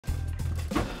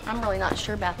I'm really not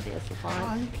sure about this,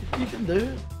 LaFonce. You can do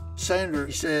it.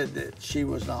 Sandra said that she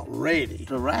was not ready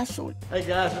to wrestle. Hey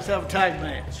guys, let's have a tag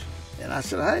match. And I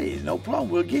said, hey, no problem,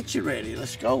 we'll get you ready,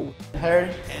 let's go.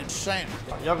 Harry and Sandra,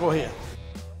 y'all go ahead.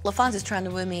 LaFonce is trying to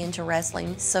woo me into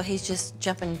wrestling, so he's just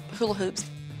jumping hula hoops,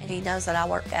 and he knows that I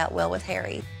work out well with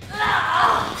Harry.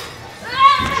 I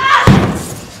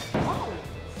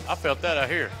felt that out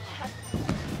here.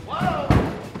 Whoa.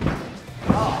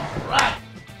 All right.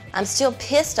 I'm still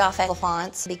pissed off at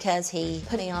LaFonce because he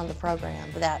put me on the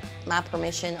program without my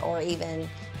permission or even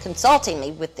consulting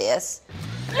me with this.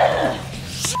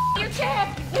 Your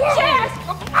chest! Your chest!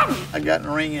 I got in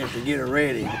the ring to get her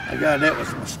ready. That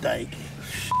was a mistake.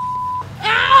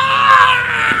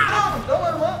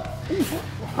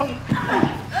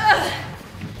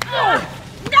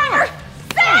 Never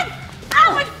said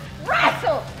I would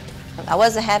wrestle! I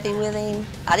wasn't happy with him.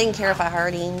 I didn't care if I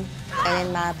hurt him. And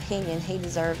in my opinion, he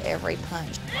deserved every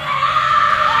punch.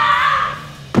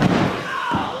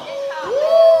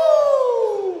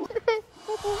 Woo!